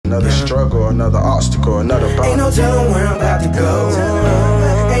Another struggle, another obstacle, another bound. Ain't no telling where I'm about to go.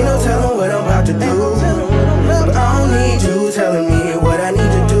 Ain't no telling what I'm about to do. But I don't need you telling me what I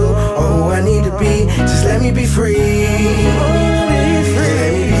need to do or who I need to be. Just let me be free. Let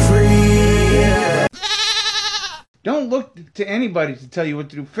me be free. Don't look to anybody to tell you what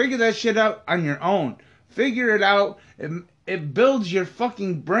to do. Figure that shit out on your own. Figure it out. It builds your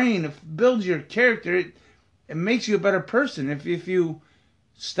fucking brain. It builds your character. It makes you a better person if you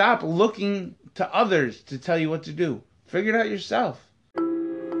stop looking to others to tell you what to do. Figure it out yourself.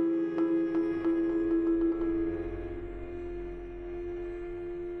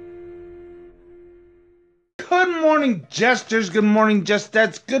 Good morning, jesters. Good morning,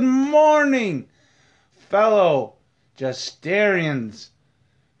 jestettes. Good morning, fellow jestarians.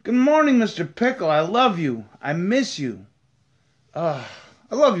 Good morning, Mr. Pickle. I love you. I miss you. I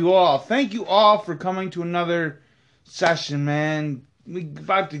love you all. Thank you all for coming to another session, man. We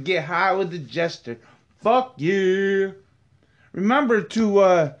about to get high with the jester. Fuck yeah. Remember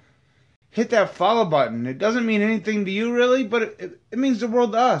to hit that follow button. It doesn't mean anything to you, really, but it means the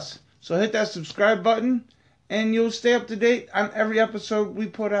world to us. So hit that subscribe button, and you'll stay up to date on every episode we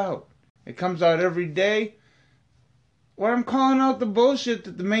put out. It comes out every day, where I'm calling out the bullshit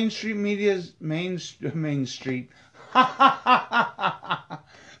that the mainstream media's Main Street.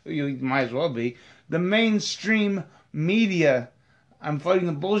 You might as well be. The mainstream media. I'm fighting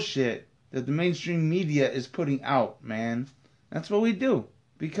the bullshit that the mainstream media is putting out, man. That's what we do.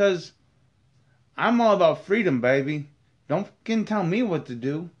 Because I'm all about freedom, baby. Don't fucking tell me what to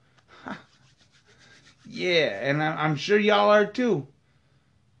do. Yeah, and I'm sure y'all are too.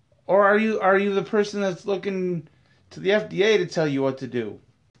 Or are you the person that's looking to the FDA to tell you what to do?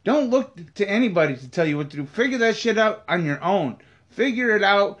 Don't look to anybody to tell you what to do. Figure that shit out on your own. Figure it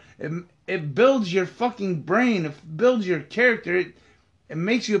out. It builds your fucking brain. It builds your character. It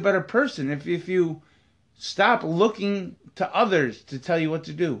makes you a better person if you stop looking to others to tell you what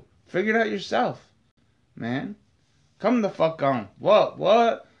to do. Figure it out yourself, man. Come the fuck on.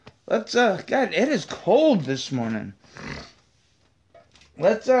 What? Let's, God, it is cold this morning.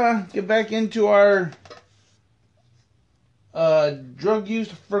 Let's, get back into our, drug use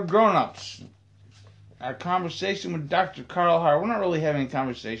for grown-ups. Our conversation with Dr. Carl Hart. We're not really having a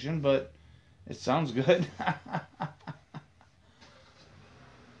conversation, but it sounds good.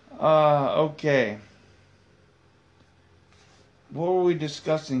 Okay. What were we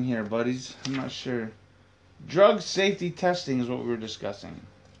discussing here, buddies? I'm not sure. Drug safety testing is what we were discussing.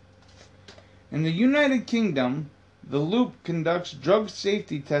 In the United Kingdom, the Loop conducts drug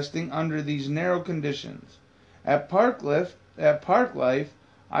safety testing under these narrow conditions. At Parklife,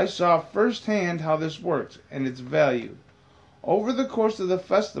 I saw firsthand how this works and its value. Over the course of the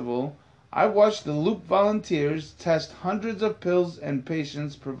festival, I watched the Loop volunteers test hundreds of pills and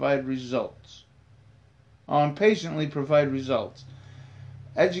patiently provide results.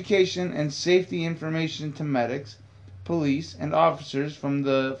 Education and safety information to medics, police, and officers from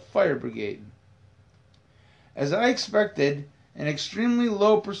the fire brigade. As I expected, an extremely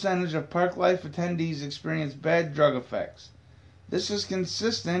low percentage of Parklife attendees experience bad drug effects. This is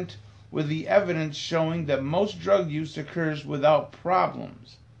consistent with the evidence showing that most drug use occurs without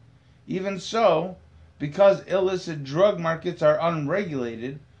problems. Even so, because illicit drug markets are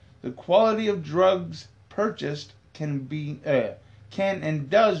unregulated, the quality of drugs purchased can and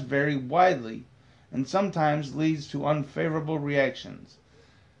does vary widely, and sometimes leads to unfavorable reactions.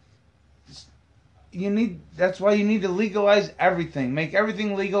 That's why you need to legalize everything. Make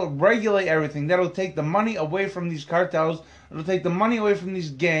everything legal, regulate everything. That'll take the money away from these cartels. It'll take the money away from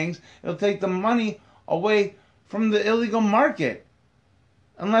these gangs. It'll take the money away from the illegal market.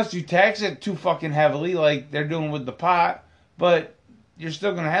 Unless you tax it too fucking heavily like they're doing with the pot, but you're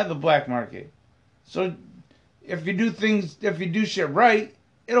still going to have the black market. So if you do shit right,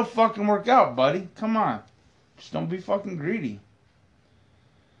 it'll fucking work out, buddy. Come on. Just don't be fucking greedy.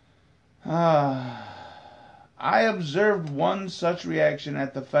 I observed one such reaction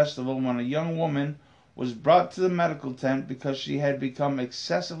at the festival when a young woman was brought to the medical tent because she had become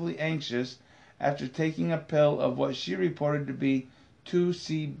excessively anxious after taking a pill of what she reported to be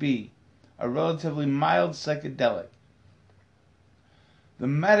 2CB, a relatively mild psychedelic. The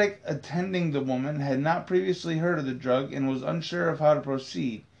medic attending the woman had not previously heard of the drug and was unsure of how to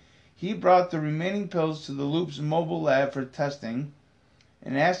proceed. He brought the remaining pills to the Loop's mobile lab for testing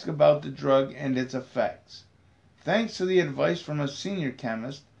and asked about the drug and its effects. Thanks to the advice from a senior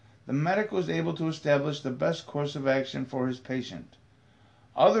chemist, the medic was able to establish the best course of action for his patient.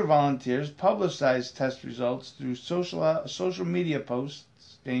 Other volunteers publicized test results through social media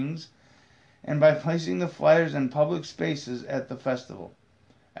postings and by placing the flyers in public spaces at the festival.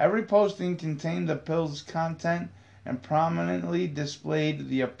 Every posting contained the pill's content and prominently displayed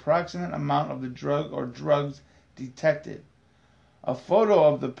the approximate amount of the drug or drugs detected. A photo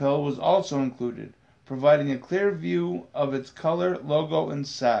of the pill was also included, providing a clear view of its color, logo, and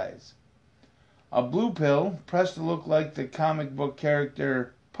size. A blue pill, pressed to look like the comic book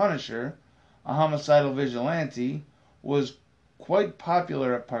character Punisher, a homicidal vigilante, was quite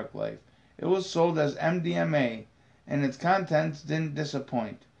popular at Park Life. It was sold as MDMA, and its contents didn't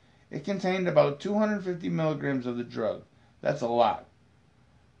disappoint. It contained about 250 milligrams of the drug. That's a lot.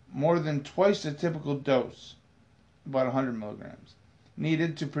 More than twice the typical dose, about 100 milligrams,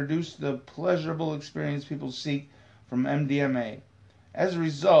 needed to produce the pleasurable experience people seek from MDMA. As a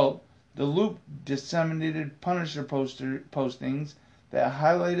result, the Loop disseminated Punisher postings that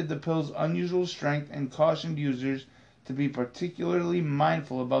highlighted the pill's unusual strength and cautioned users to be particularly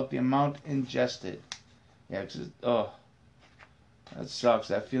mindful about the amount ingested. Yeah, that sucks.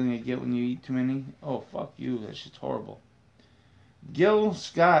 That feeling you get when you eat too many. Oh, fuck you. That shit's horrible. Gil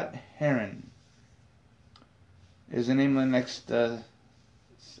Scott Heron is the name of the next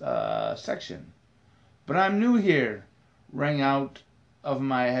section. But I'm new here, rang out of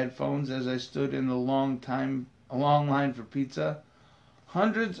my headphones as I stood in a long line for pizza.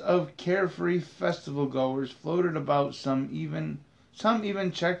 Hundreds of carefree festival goers floated about. Some even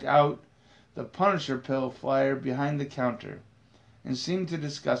checked out the Punisher pill flyer behind the counter and seemed to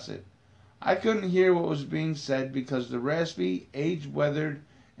discuss it. I couldn't hear what was being said because the raspy, age-weathered,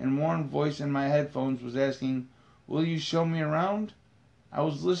 and worn voice in my headphones was asking, "Will you show me around?" I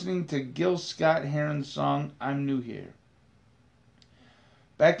was listening to Gil Scott Heron's song, "I'm New Here."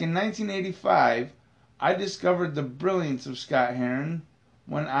 Back in 1985, I discovered the brilliance of Scott Heron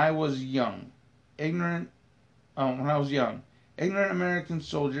when I was young. Ignorant American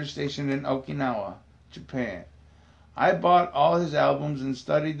soldier stationed in Okinawa, Japan. I bought all his albums and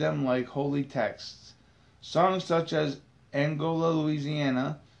studied them like holy texts. Songs such as Angola,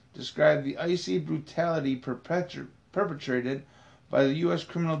 Louisiana describe the icy brutality perpetrated by the U.S.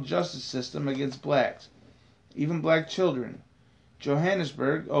 criminal justice system against blacks, even black children.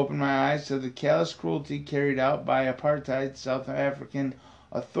 Johannesburg opened my eyes to the callous cruelty carried out by apartheid South African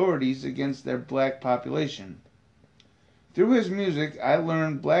authorities against their black population. Through his music, I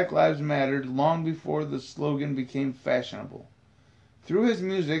learned Black Lives Mattered long before the slogan became fashionable. Through his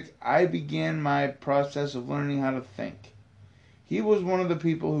music, I began my process of learning how to think. He was one of the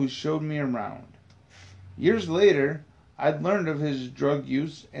people who showed me around. Years later, I'd learned of his drug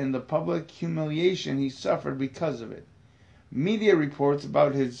use and the public humiliation he suffered because of it. Media reports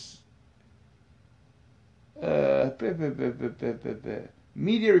about his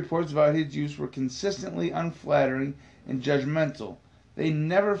use were consistently unflattering and judgmental. They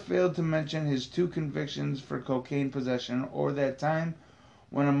never failed to mention his 2 convictions for cocaine possession or that time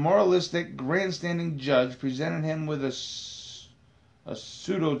when a moralistic, grandstanding judge presented him with a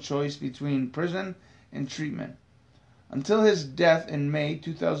pseudo-choice between prison and treatment. Until his death in May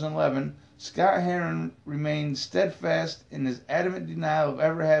 2011, Scott Heron remained steadfast in his adamant denial of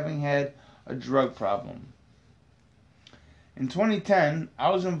ever having had a drug problem. In 2010, I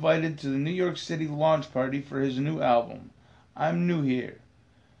was invited to the New York City launch party for his new album, I'm New Here,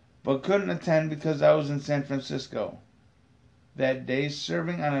 but couldn't attend because I was in San Francisco that day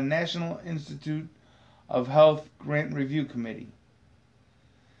serving on a National Institute of Health Grant Review Committee.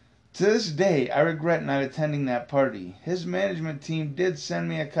 To this day, I regret not attending that party. His management team did send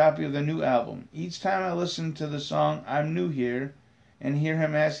me a copy of the new album. Each time I listen to the song I'm New Here and hear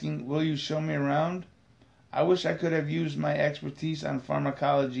him asking, "Will you show me around?" I wish I could have used my expertise on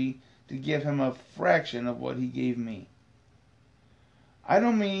pharmacology to give him a fraction of what he gave me. I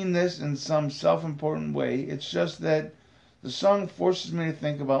don't mean this in some self-important way. It's just that the song forces me to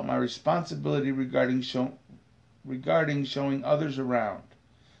think about my responsibility regarding showing others around,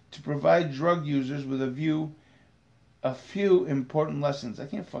 to provide drug users with a few important lessons. I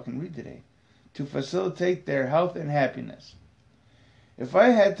can't fucking read today. To facilitate their health and happiness. If I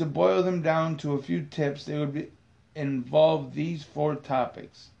had to boil them down to a few tips, they would involve these 4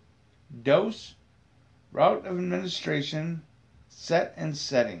 topics: dose, route of administration, set and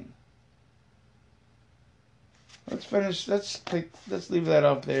setting. Let's leave that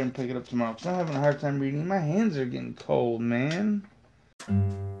up there and pick it up tomorrow, because I'm having a hard time reading. My hands are getting cold, man.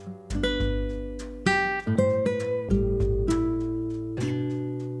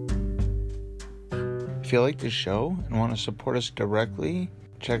 If you like this show and want to support us directly,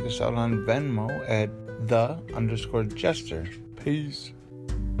 check us out on Venmo at _Jester. Peace.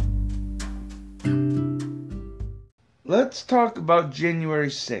 Let's talk about January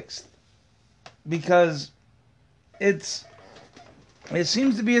 6th, because it's it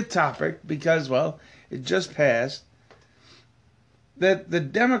seems to be a topic because, well, it just passed, that the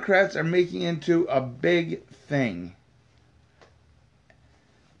Democrats are making into a big thing.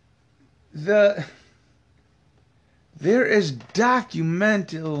 There is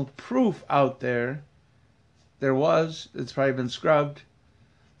documental proof out there, it's probably been scrubbed,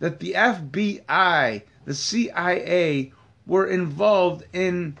 that the FBI, the CIA, were involved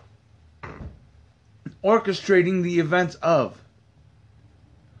in orchestrating the events of.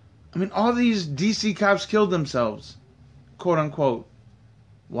 I mean, all these DC cops killed themselves, quote unquote.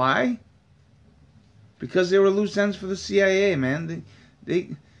 Why? Because they were loose ends for the CIA, man.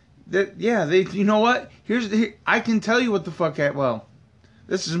 You know what? I can tell you what the fuck happened. Well,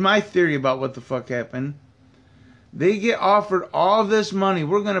 this is my theory about what the fuck happened. They get offered all this money.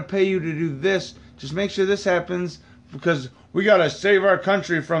 We're going to pay you to do this. Just make sure this happens because we got to save our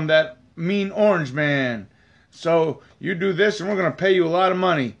country from that mean orange man. So you do this and we're going to pay you a lot of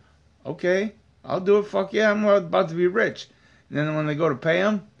money. Okay, I'll do it. Fuck yeah, I'm about to be rich. And then when they go to pay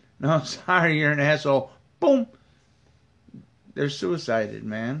them, no, sorry, you're an asshole. Boom. They're suicided,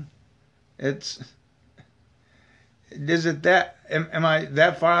 man. Is it that, am I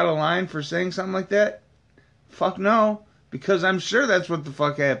that far out of line for saying something like that? Fuck no, because I'm sure that's what the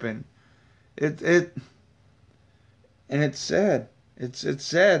fuck happened. And it's sad. It's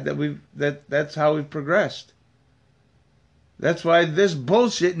sad that that's how we've progressed. That's why this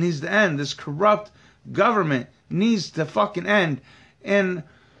bullshit needs to end. This corrupt government needs to fucking end. And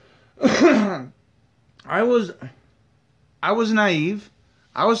I was naive.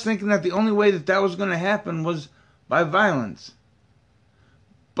 I was thinking that the only way that was going to happen was by violence.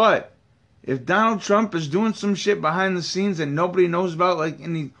 But if Donald Trump is doing some shit behind the scenes that nobody knows about,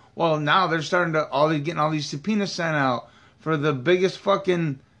 now they're starting to getting all these subpoenas sent out for the biggest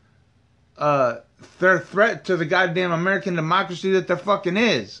fucking threat to the goddamn American democracy that there fucking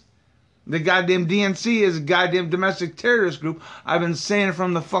is. The goddamn DNC is a goddamn domestic terrorist group. I've been saying it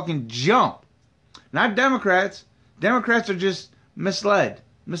from the fucking jump. Not Democrats. Democrats are just misled,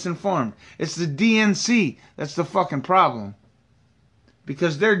 misinformed. It's the DNC that's the fucking problem.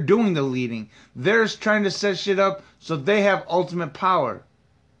 Because they're doing the leading. They're trying to set shit up so they have ultimate power.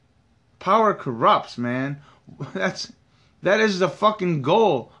 Power corrupts, man. That is the fucking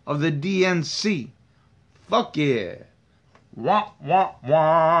goal of the DNC. Fuck yeah. Wah, wah,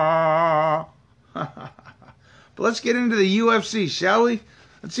 wah. But let's get into the UFC, shall we?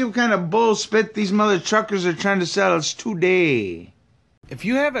 Let's see what kind of bullspit these mother truckers are trying to sell us today. If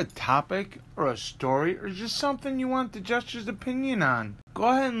you have a topic or a story or just something you want the Jester's opinion on, go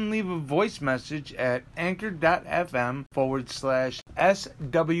ahead and leave a voice message at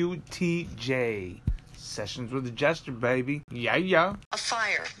anchor.fm/SWTJ. Sessions with the Jester, baby. Yeah. A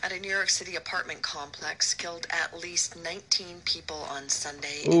fire at a New York City apartment complex killed at least 19 people on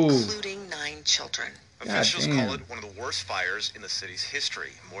Sunday, including 9 children. Officials call it one of the worst fires in the city's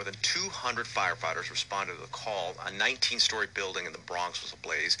history. More than 200 firefighters responded to the call. A 19-story building in the Bronx was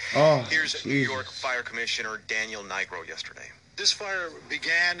ablaze. Here's New York Fire Commissioner Daniel Nigro yesterday. This fire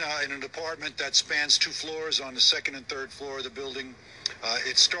began in an apartment that spans 2 floors on the 2nd and 3rd floor of the building.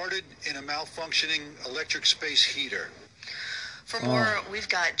 It started in a malfunctioning electric space heater. For more, we've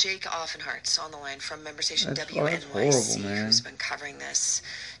got Jake Offenhartz on the line from member station WNYC, who's been covering this.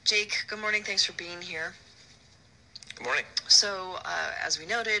 Jake, good morning. Thanks for being here. Good morning. So, as we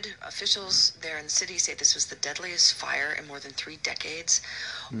noted, officials there in the city say this was the deadliest fire in more than 3 decades.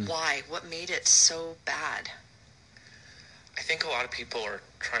 Why? What made it so bad? I think a lot of people are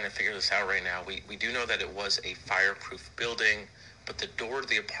trying to figure this out right now. We do know that it was a fireproof building, but the door to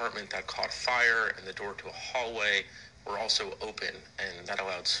the apartment that caught fire and the door to a hallway were also open, and that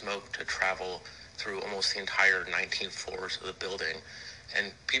allowed smoke to travel through almost the entire 19 floors of the building.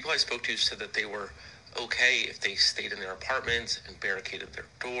 And people I spoke to said that they were okay if they stayed in their apartments and barricaded their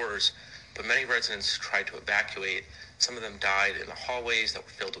doors, but many residents tried to evacuate. Some of them died in the hallways that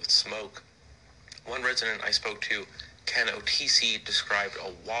were filled with smoke. One resident I spoke to, Ken Otisi, described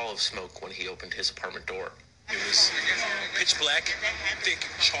a wall of smoke when he opened his apartment door. It was pitch black, thick,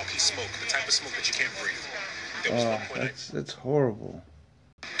 chalky smoke, the type of smoke that you can't breathe. There was one point that's horrible.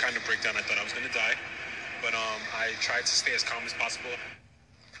 Kind of breakdown. I thought I was going to die, but I tried to stay as calm as possible.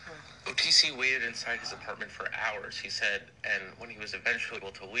 Otisi waited inside his apartment for hours, he said, and when he was eventually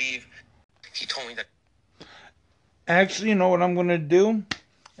able to leave, he told me that... Actually, you know what I'm going to do?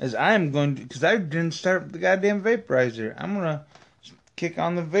 Is because I didn't start the goddamn vaporizer. I'm going to kick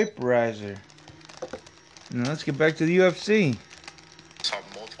on the vaporizer. Now let's get back to the UFC. Saw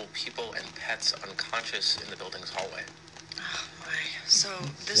multiple people and pets unconscious in the building's hallway. Oh my. So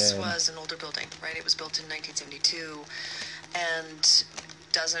this was an older building, right? It was built in 1972. and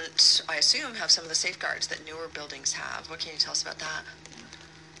doesn't, I assume, have some of the safeguards that newer buildings have. What can you tell us about that?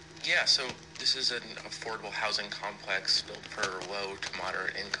 Yeah, so this is an affordable housing complex built for low to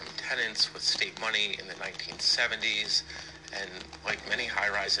moderate income tenants with state money in the 1970s. And like many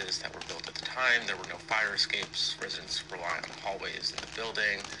high-rises that were built at the time, there were no fire escapes. Residents rely on hallways in the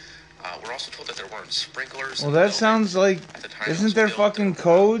building. We're also told that there weren't sprinklers. Well, that sounds like, isn't there fucking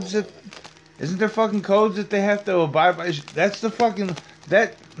codes that, isn't there fucking codes that they have to abide by? That's the fucking,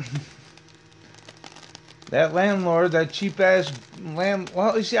 that landlord, that cheap ass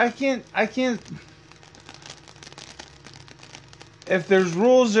well, you see, I can't, if there's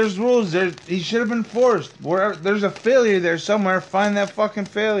rules, there's rules. He should have been forced. Where there's a failure there somewhere, find that fucking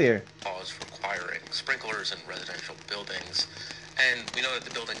failure. Laws requiring sprinklers in residential buildings. And we know that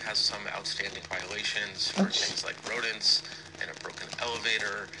the building has some outstanding violations for things like rodents and a broken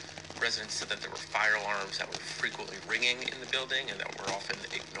elevator. Residents said that there were fire alarms that were frequently ringing in the building and that were often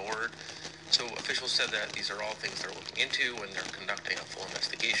ignored. So officials said that these are all things they're looking into when they're conducting a full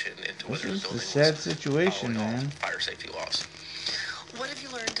investigation into whether the building was a sad situation, man. Fire safety laws. What have you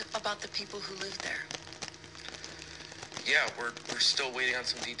learned about the people who live there? Yeah, we're still waiting on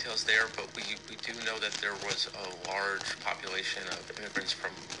some details there, but we do know that there was a large population of immigrants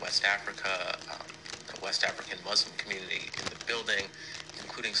from West Africa, the West African Muslim community in the building,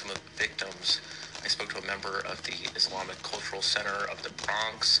 including some of the victims. I spoke to a member of the Islamic Cultural Center of the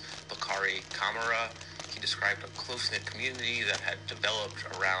Bronx, Bakari Kamara. He described a close-knit community that had developed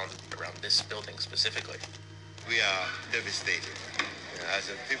around this building specifically. We are devastated. As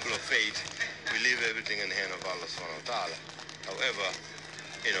a people of faith, we leave everything in the hand of Allah subhanahu wa ta'ala. However,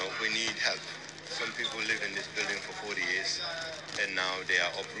 we need help. Some people live in this building for 40 years, and now they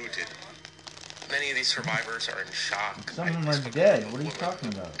are uprooted. Many of these survivors are in shock. Some of them are dead. What are you talking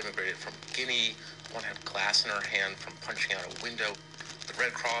about? Immigrated from Guinea. One had glass in her hand from punching out a window. The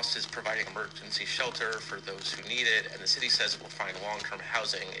Red Cross is providing emergency shelter for those who need it, and the city says it will find long-term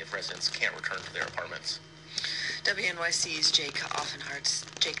housing if residents can't return to their apartments. WNYC's Jake Offenhart.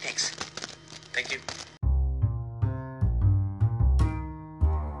 Jake, thanks. Thank you.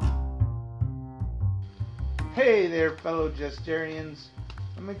 Hey there, fellow Jesterians.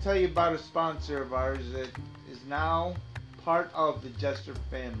 Let me tell you about a sponsor of ours that is now part of the Jester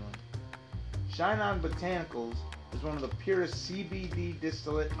family. Shine On Botanicals is one of the purest CBD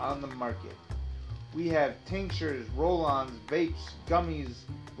distillate on the market. We have tinctures, roll-ons, vapes, gummies.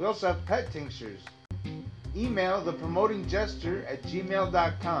 We also have pet tinctures. Email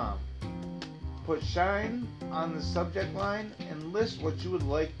thepromotingjester@gmail.com. Put Shine on the subject line and list what you would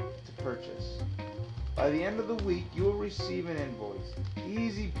like to purchase. By the end of the week, you will receive an invoice.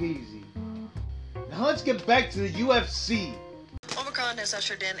 Easy peasy. Now let's get back to the UFC. Omicron has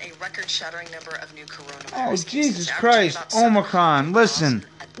ushered in a record-shattering number of new coronavirus Oh, cases. Jesus Christ. Omicron. Listen.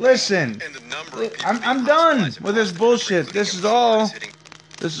 I'm done with this bullshit. This is all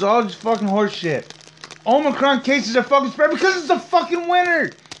just fucking horse shit. Omicron cases are fucking spread because it's the fucking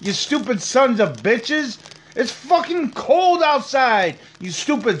winter. You stupid sons of bitches. It's fucking cold outside. You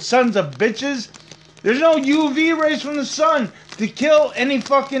stupid sons of bitches. There's no UV rays from the sun to kill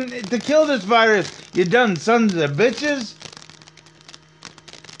this virus. You done sons of bitches.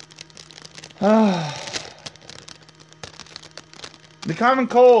 The common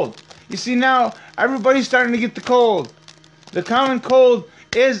cold. You see now, everybody's starting to get the cold. The common cold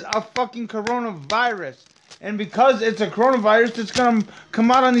is a fucking coronavirus. And because it's a coronavirus, it's going to come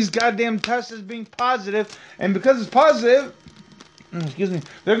out on these goddamn tests as being positive. And because it's positive,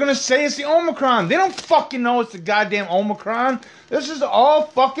 they're going to say it's the Omicron. They don't fucking know it's the goddamn Omicron. This is all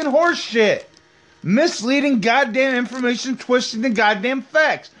fucking horse shit. Misleading goddamn information, twisting the goddamn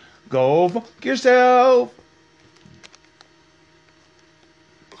facts. Go fuck yourself.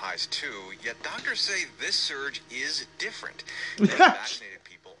 Highs too, yet doctors say this surge is different. Vaccinated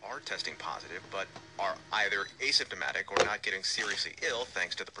people are testing positive, but are either asymptomatic or not getting seriously ill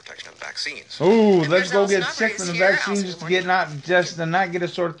thanks to the protection of the vaccines. Ooh, let's go get sick from the vaccine just to not get a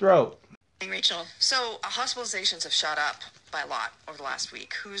sore throat. Rachel, so hospitalizations have shot up by a lot over the last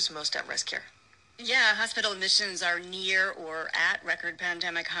week. Who's most at risk here? Yeah, hospital admissions are near or at record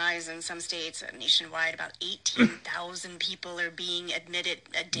pandemic highs in some states. Nationwide, about 18,000 people are being admitted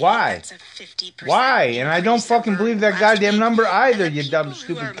a day. Why? That's a 50%. Why? And I don't fucking believe that goddamn number either, you dumb,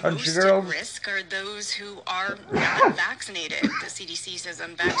 stupid country girls. Most at risk are those who are not vaccinated. The CDC says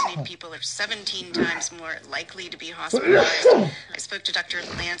unvaccinated people are 17 times more likely to be hospitalized. I spoke to Dr.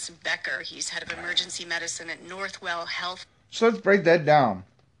 Lance Becker. He's head of emergency medicine at Northwell Health. So let's break that down.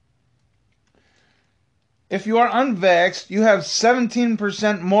 If you are unvaxxed, you have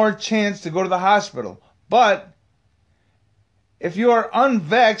 17% more chance to go to the hospital. But if you are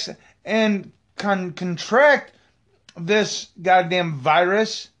unvaxxed and contract this goddamn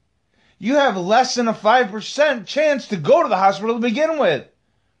virus, you have less than a 5% chance to go to the hospital to begin with.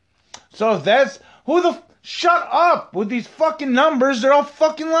 So if that's shut up with these fucking numbers. They're all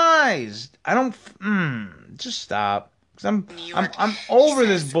fucking lies. I don't. Just stop. Cause I'm over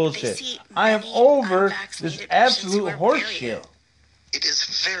this bullshit. I am over this absolute horseshit. It is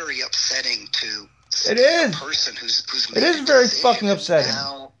very upsetting to it is. A person who's it is very fucking upsetting.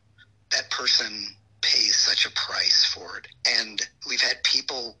 Now that person pays such a price for it, and we've had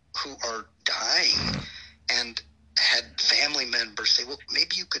people who are dying and had family members say, well,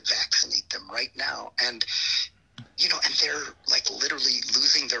 maybe you could vaccinate them right now. And, you know, and they're like literally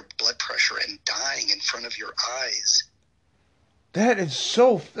losing their blood pressure and dying in front of your eyes.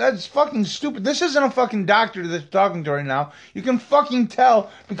 That's fucking stupid. This isn't a fucking doctor that's talking to right now. You can fucking tell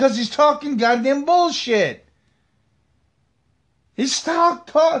because he's talking goddamn bullshit. He's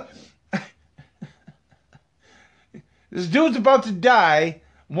talking. This dude's about to die.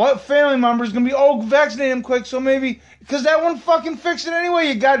 What family member is going to be, vaccinate him quick, so maybe, because that wouldn't fucking fix it anyway,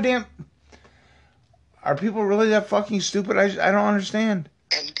 you goddamn. Are people really that fucking stupid? I don't understand.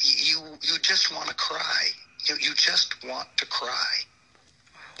 And you just want to cry. You just want to cry.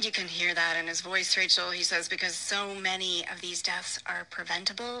 You can hear that in his voice, Rachel. He says because so many of these deaths are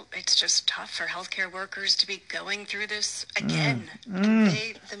preventable, it's just tough for healthcare workers to be going through this again.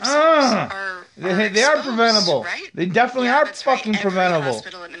 They themselves are They are preventable. Right? They definitely are fucking preventable.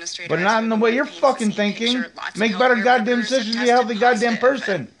 But not in the way you're fucking thinking. Make better goddamn decisions to be a healthy goddamn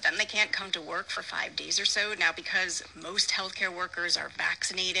person. Then they can't come to work for 5 days or so. Now, because most healthcare workers are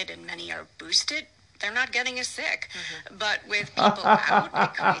vaccinated and many are boosted, they're not getting as sick. But with people out,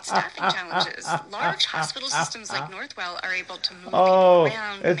 it creates staffing challenges. Large hospital systems like Northwell are able to move people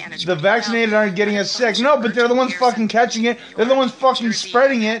around, manage the vaccinated aren't getting as sick. No, but they're the ones fucking catching it. They're the ones fucking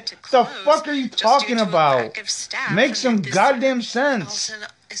spreading it. The fuck are you talking about? Make some goddamn sense. Allison,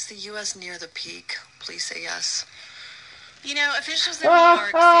 is the U.S. near the peak? Please say yes. You know, officials in New York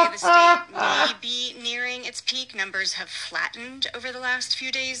say the state may be nearing its peak. Numbers have flattened over the last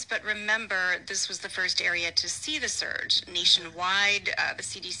few days, but remember, this was the first area to see the surge. Nationwide, the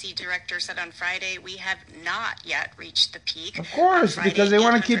CDC director said on Friday, we have not yet reached the peak. Of course, because they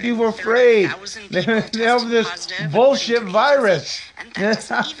want to keep people afraid. They have this bullshit virus. And that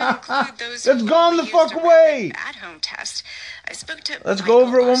doesn't even include those Let's go on the fuck away. At-home test. I spoke to Let's go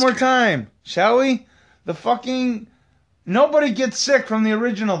over it one more time, shall we? Nobody gets sick from the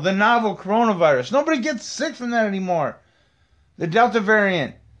original, the novel coronavirus. Nobody gets sick from that anymore. The Delta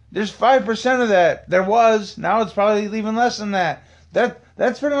variant. There's 5% of that. There was. Now it's probably even less than that.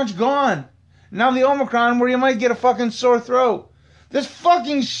 That's pretty much gone. Now the Omicron, where you might get a fucking sore throat. This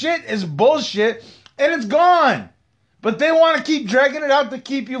fucking shit is bullshit, and it's gone. But they want to keep dragging it out to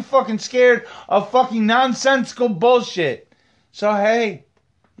keep you fucking scared of fucking nonsensical bullshit. So, hey,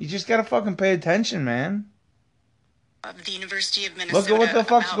 you just gotta fucking pay attention, man. Of the University of Minnesota. Look at what the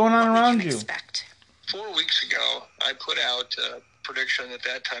fuck's going on around you. 4 weeks ago, I put out a prediction at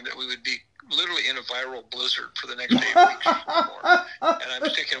that time that we would be literally in a viral blizzard for the next 8 weeks or more. And I'm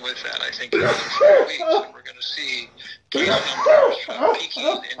sticking with that. I think in another 4 weeks, we're going to see case numbers peaking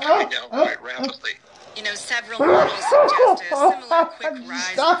and coming down quite rapidly. You know, several models suggest a similar quick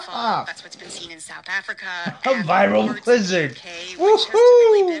rise and fall. That's what's been seen in South Africa. A viral blizzard. UK, which has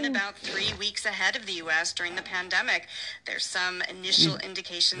typically been about 3 weeks ahead of the U.S. during the pandemic. There's some initial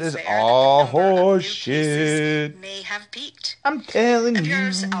indications there that the number of new cases may have peaked. I'm telling you.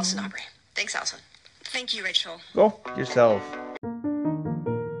 NPR's Allison Aubrey. Thanks, Allison. Thank you, Rachel. Go yourself.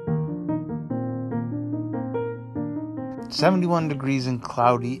 71 Degrees and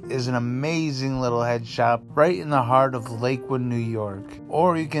Cloudy is an amazing little head shop right in the heart of Lakewood, New York.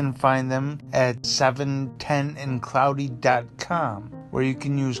 Or you can find them at 710andcloudy.com, where you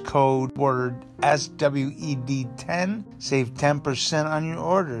can use code word SWED10, save 10% on your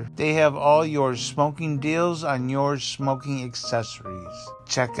order. They have all your smoking deals on your smoking accessories.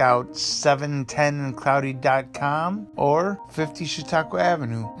 Check out 710andcloudy.com or 50 Chautauqua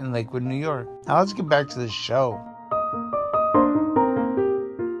Avenue in Lakewood, New York. Now let's get back to the show.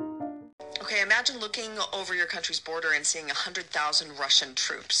 Okay, imagine looking over your country's border and seeing 100,000 Russian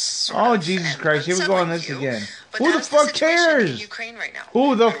troops. Oh, Jesus Christ, here we go on this again. Who the fuck cares? Ukraine right now.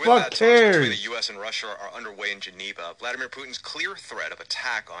 Who the fuck cares? Between the U.S. and Russia are underway in Geneva. Vladimir Putin's clear threat of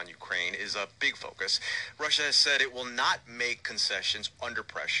attack on Ukraine is a big focus. Russia has said it will not make concessions under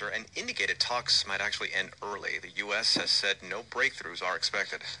pressure and indicated talks might actually end early. The U.S. has said no breakthroughs are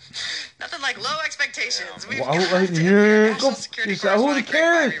expected. Nothing like low expectations. Who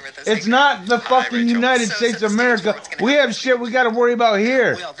cares? It's not the fucking United States of America We have shit we got to worry about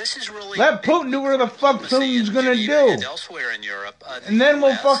here. Well, this is really let Putin do whatever the fuck Putin's gonna do. Elsewhere in Europe, and then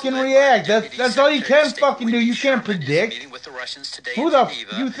we'll fucking react. That's all you can fucking do. You can't predict. With the Russians today who the f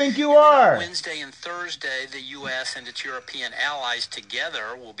you think you are? Wednesday and Thursday, the U.S. and its European allies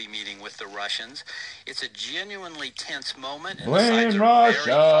together will be meeting with the Russians. It's a genuinely tense moment. And Blame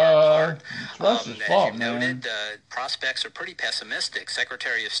Russia. It's Russia's fault, man. Prospects are pretty pessimistic.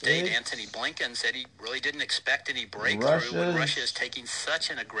 Secretary of State Antony Blinken said he really didn't expect any breakthrough when Russia is taking such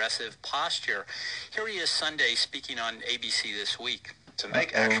an aggressive posture. Here he is Sunday speaking on ABC This Week. To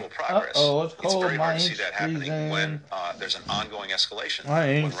make actual progress, it's very hard to see that happening when there's an ongoing escalation.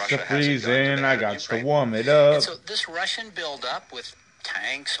 When Russia freezing, I got to warm it up. And so this Russian buildup with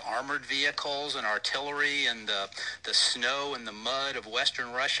tanks, armored vehicles, and artillery, and the snow and the mud of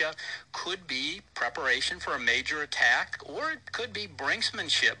Western Russia could be preparation for a major attack, or it could be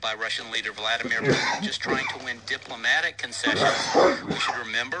brinksmanship by Russian leader Vladimir Putin, just trying to win diplomatic concessions. We should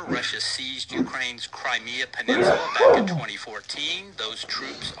remember Russia seized Ukraine's Crimea Peninsula back in 2014. Those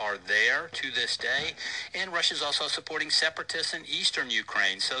troops are there to this day, and Russia's also supporting separatists in eastern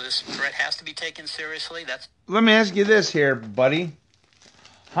Ukraine. So this threat has to be taken seriously. Let me ask you this here, buddy.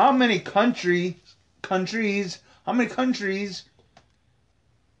 How many countries are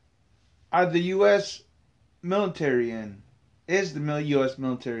the U.S. military in? Is the U.S.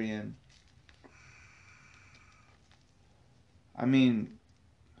 military in? I mean,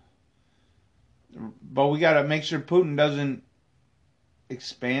 but we got to make sure Putin doesn't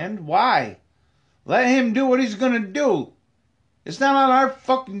expand. Why? Let him do what he's going to do. It's not on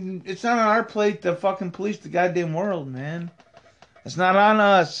our plate to fucking police the goddamn world, man. It's not on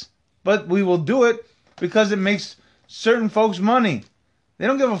us, but we will do it because it makes certain folks money. They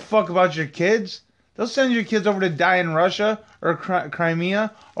don't give a fuck about your kids. They'll send your kids over to die in Russia or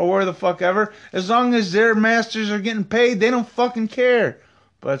Crimea or where the fuck ever. As long as their masters are getting paid, they don't fucking care.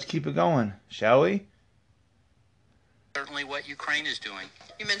 But let's keep it going, shall we? Certainly what Ukraine is doing.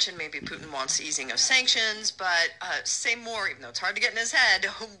 You mentioned maybe Putin wants easing of sanctions, but say more, even though it's hard to get in his head.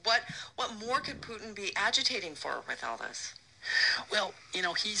 What more could Putin be agitating for with all this? Well, you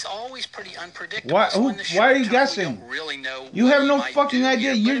know, he's always pretty unpredictable. Why are you guessing? We don't really know you have no fucking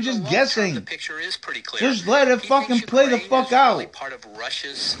idea. You're just guessing. The picture is pretty clear. Just let it fucking play the fuck out. Really part of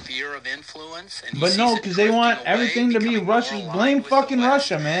Russia's sphere of influence, and but no, because they want everything to be Russian. Blame fucking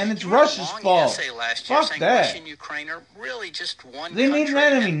Russia, man. It's Russia's fault. Fuck that. Russia and Ukraine are really just one they need an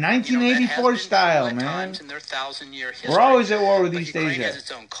enemy, 1984 style, man. We're always at war with East Asia.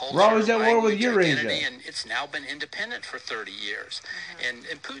 We're always at war with Eurasia. And it's now been independent for 30 years. And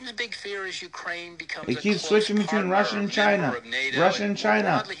Putin's big fear is Ukraine becomes they keep switching between Russia and China. Russia and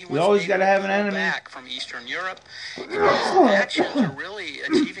China. We always got to have an enemy. Back from Eastern Europe. And his actions are really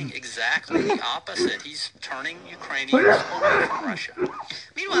achieving exactly the opposite. He's turning Ukrainians away from Russia.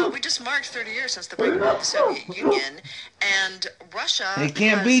 Meanwhile, we just marked 30 years since the breakup of the Soviet Union, and Russia. It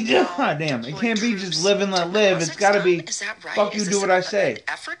can't be just it can't be just live and let live. It's got to be fuck you, do what I say.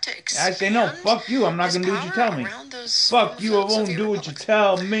 I say no, fuck you. I'm not gonna do what you tell me. Fuck you, I won't do what you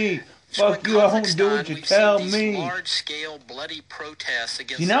tell me. Fuck you, I won't do what you tell me. Large-scale bloody protests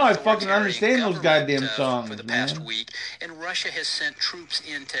against now I fucking understand those goddamn songs, for the past week, and Russia has sent troops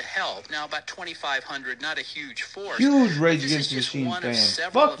in to help. Now about 2,500, not a huge force. Huge Rage Against the Machine fans.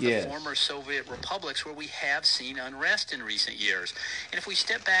 Fuck yes. The former Soviet republics where we have seen unrest in recent years. And if we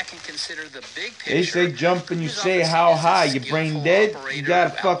step back and consider the big picture, they say jump and you say how high. Your brain dead? You got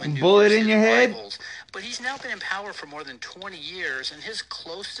a fucking bullet in your head? But he's now been in power for more than 20 years, and his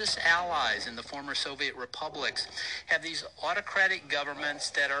closest allies in the former Soviet republics have these autocratic governments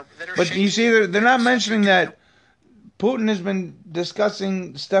that are. But you see, they're not mentioning that Putin has been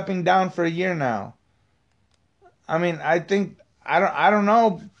discussing stepping down for a year now. I mean, I don't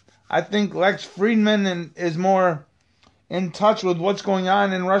know. I think Lex Friedman is more in touch with what's going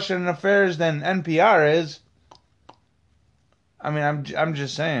on in Russian affairs than NPR is. I mean, I'm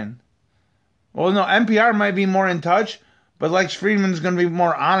just saying. Well, no, NPR might be more in touch, but Lex Friedman's going to be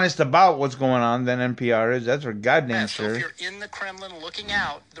more honest about what's going on than NPR is. That's for goddamn sure. So if you're in the Kremlin looking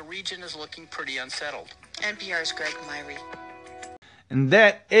out, the region is looking pretty unsettled. NPR's Greg Myrie. And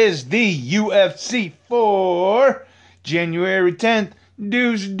that is the UFC for January 10th.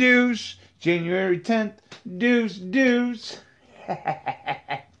 Deuce, deuce. January 10th. Deuce, deuce.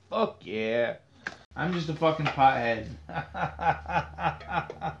 Fuck yeah. I'm just a fucking pothead.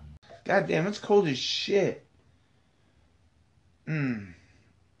 God damn, it's cold as shit.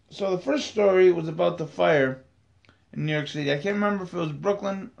 So the first story was about the fire in New York City. I can't remember if it was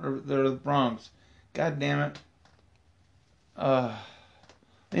Brooklyn or the Bronx. God damn it.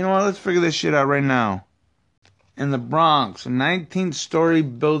 You know what? Let's figure this shit out right now. in the Bronx, a 19-story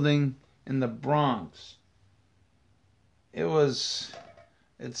building in the Bronx. It's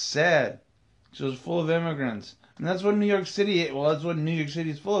sad. It was full of immigrants. And that's what New York City is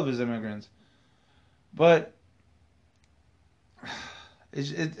full of, is immigrants. But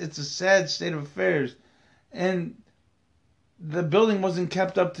it's a sad state of affairs. And the building wasn't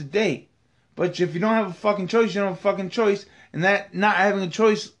kept up to date. But if you don't have a fucking choice, you don't have a fucking choice. And that not having a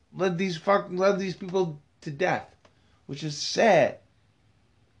choice led these people to death. Which is sad.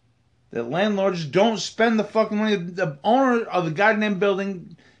 The landlords don't spend the fucking money. The owner of the goddamn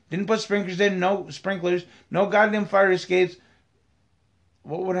building didn't put sprinklers in, no goddamn fire escapes.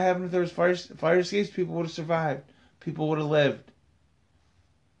 What would have happened if there was fire escapes? People would have survived. People would have lived.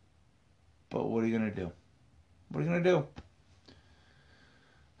 But what are you going to do? What are you going to do?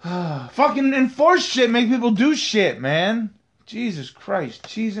 Fucking enforce shit, make people do shit, man. Jesus Christ,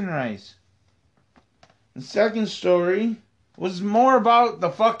 cheese and rice. The second story was more about the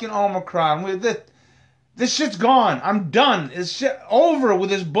fucking Omicron. This shit's gone. I'm done. It's shit over with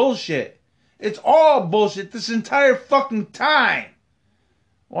this bullshit. It's all bullshit this entire fucking time.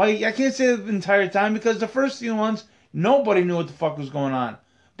 Well, I can't say the entire time because the first few months, nobody knew what the fuck was going on.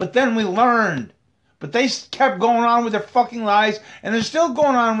 But then we learned. But they kept going on with their fucking lies, and they're still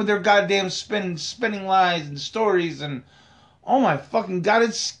going on with their goddamn spinning lies and stories, and oh my fucking God,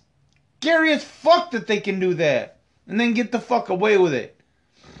 it's scary as fuck that they can do that. And then get the fuck away with it.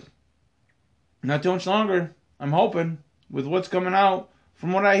 Not too much longer, I'm hoping, with what's coming out,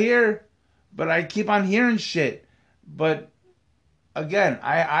 from what I hear. But I keep on hearing shit. But again,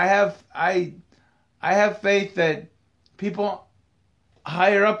 I have faith that people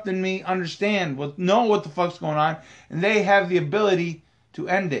higher up than me know what the fuck's going on, and they have the ability to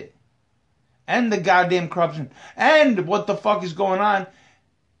end it. End the goddamn corruption. End what the fuck is going on.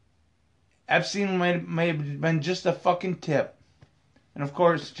 Epstein may have been just a fucking tip. And of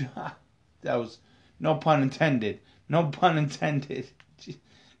course, that was no pun intended. No pun intended.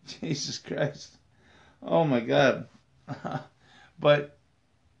 Jesus Christ. Oh my God. But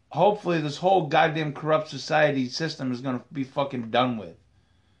hopefully this whole goddamn corrupt society system is going to be fucking done with.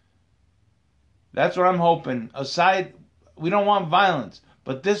 That's what I'm hoping. Aside, we don't want violence.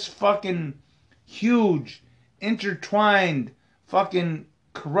 But this fucking huge, intertwined, fucking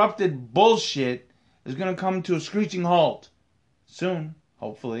corrupted bullshit is going to come to a screeching halt. Soon,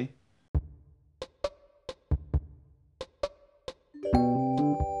 hopefully.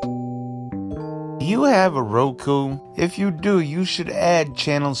 Do you have a Roku? If you do, you should add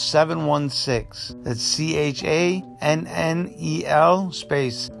channel 716. That's CHANNEL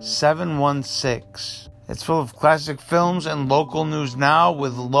space 716. It's full of classic films and local news now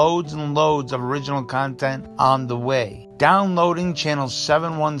with loads and loads of original content on the way. Downloading channel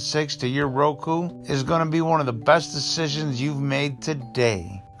 716 to your Roku is going to be one of the best decisions you've made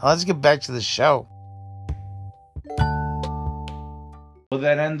today. Now let's get back to the show. Will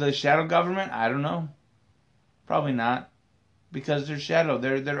that end the shadow government? I don't know. Probably not. Because they're shadow.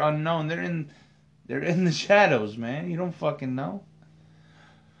 They're unknown. They're in the shadows, man. You don't fucking know.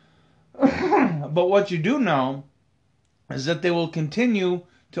 But what you do know is that they will continue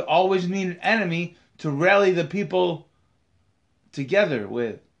to always need an enemy to rally the people together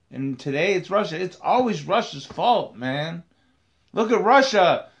with. And today it's Russia. It's always Russia's fault, man. Look at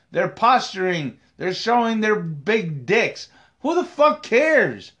Russia. They're posturing. They're showing their big dicks. Who the fuck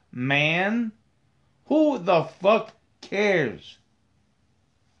cares, man? Who the fuck cares?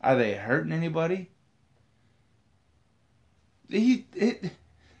 Are they hurting anybody?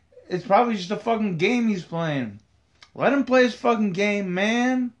 It's probably just a fucking game he's playing. Let him play his fucking game,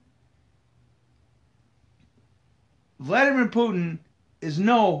 man. Vladimir Putin is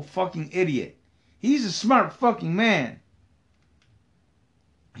no fucking idiot. He's a smart fucking man.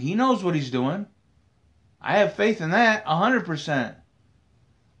 He knows what he's doing. I have faith in that 100%.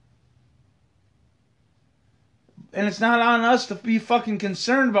 And it's not on us to be fucking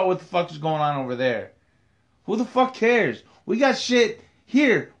concerned about what the fuck is going on over there. Who the fuck cares? We got shit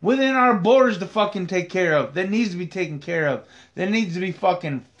here within our borders to fucking take care of. That needs to be taken care of. That needs to be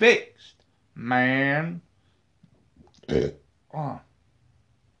fucking fixed. Man. Oh.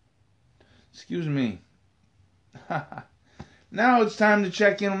 Excuse me. Now it's time to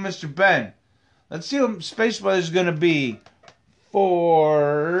check in with Mr. Ben. Let's see what Space Weather is going to be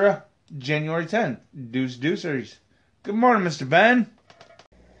for January 10th. Deucers. Good morning, Mr. Ben.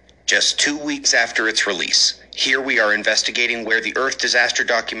 Just 2 weeks after its release, here we are investigating where the Earth disaster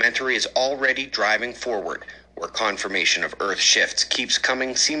documentary is already driving forward, where confirmation of Earth shifts keeps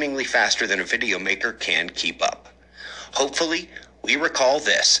coming seemingly faster than a video maker can keep up. Hopefully, we recall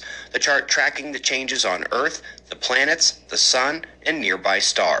this, the chart tracking the changes on Earth the planets, the sun, and nearby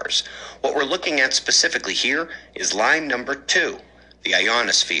stars. What we're looking at specifically here is line number 2, the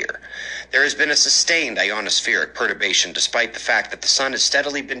ionosphere. There has been a sustained ionospheric perturbation despite the fact that the sun has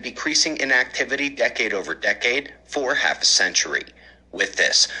steadily been decreasing in activity decade over decade for half a century. With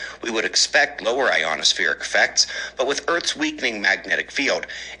this, we would expect lower ionospheric effects, but with Earth's weakening magnetic field,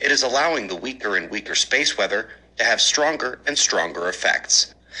 it is allowing the weaker and weaker space weather to have stronger and stronger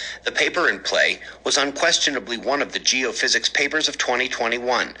effects. The paper in play was unquestionably one of the geophysics papers of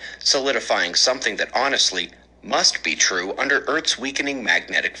 2021, solidifying something that honestly must be true under Earth's weakening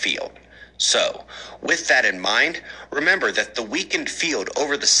magnetic field. So, with that in mind, remember that the weakened field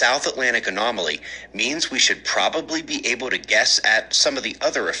over the South Atlantic anomaly means we should probably be able to guess at some of the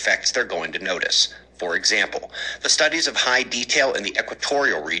other effects they're going to notice. For example, the studies of high detail in the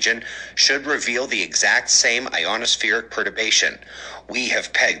equatorial region should reveal the exact same ionospheric perturbation. We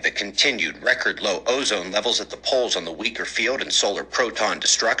have pegged the continued record low ozone levels at the poles on the weaker field and solar proton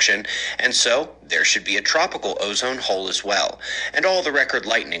destruction, and so there should be a tropical ozone hole as well. And all the record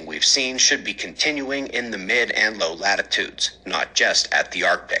lightning we've seen should be continuing in the mid and low latitudes, not just at the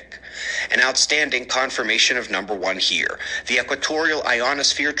Arctic. An outstanding confirmation of number 1 here. The equatorial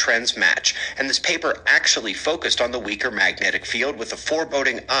ionosphere trends match, and this paper actually focused on the weaker magnetic field with a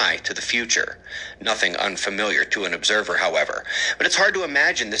foreboding eye to the future. Nothing unfamiliar to an observer, however. But it's hard to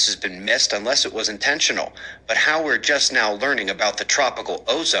imagine this has been missed unless it was intentional. But how we're just now learning about the tropical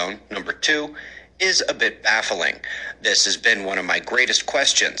ozone, number 2, is a bit baffling. This has been one of my greatest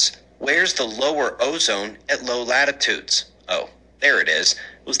questions. Where's the lower ozone at low latitudes? Oh, there it is.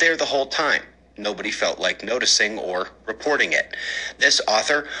 It was there the whole time. Nobody felt like noticing or reporting it. This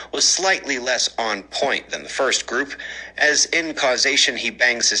author was slightly less on point than the first group, as in causation he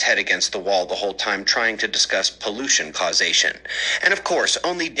bangs his head against the wall the whole time trying to discuss pollution causation. And of course,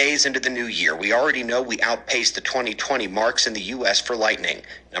 only days into the new year, we already know we outpaced the 2020 marks in the US for lightning.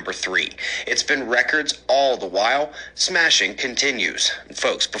 Number 3. It's been records all the while. Smashing continues. And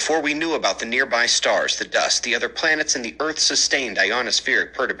folks, before we knew about the nearby stars, the dust, the other planets, and the Earth's sustained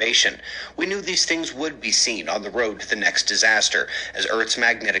ionospheric perturbation, we knew these things would be seen on the road to the next disaster, as Earth's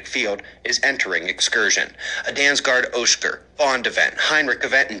magnetic field is entering excursion. A Dansgaard-Oeschger, Bond event, Heinrich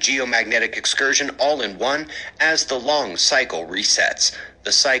event, and geomagnetic excursion all in one as the long cycle resets.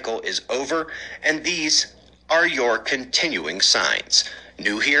 The cycle is over, and these are your continuing signs.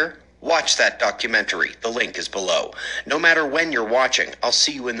 New here? Watch that documentary. The link is below. No matter when you're watching, I'll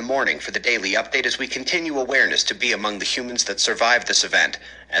see you in the morning for the daily update as we continue awareness to be among the humans that survive this event,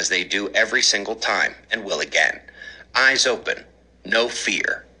 as they do every single time and will again. Eyes open. No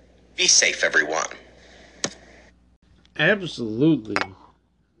fear. Be safe, everyone. Absolutely.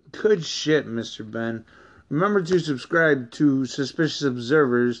 Good shit, Mr. Ben. Remember to subscribe to Suspicious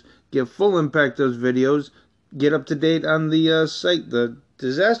Observers, get full impact those videos, get up to date on the site, the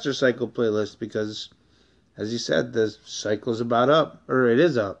Disaster Cycle playlist, because, as you said, the cycle's about up, or it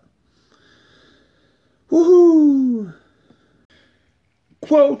is up. Woohoo!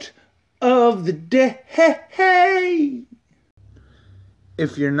 Quote of the day.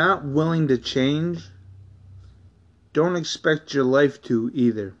 If you're not willing to change, don't expect your life to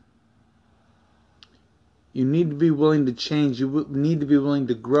either. You need to be willing to change. You need to be willing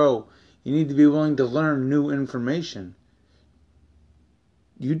to grow. You need to be willing to learn new information.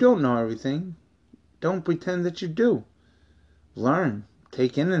 You don't know everything. Don't pretend that you do. Learn.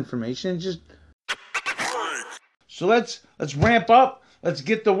 Take in information. So let's ramp up. Let's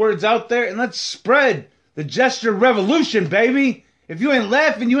get the words out there and let's spread the gesture revolution, baby. If you ain't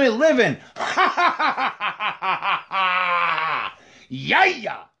laughing, you ain't living.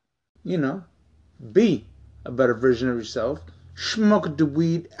 Yeah. You know, be a better version of yourself. Smoke the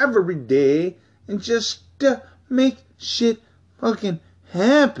weed every day and just make shit fucking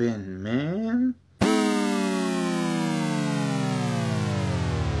happen, man.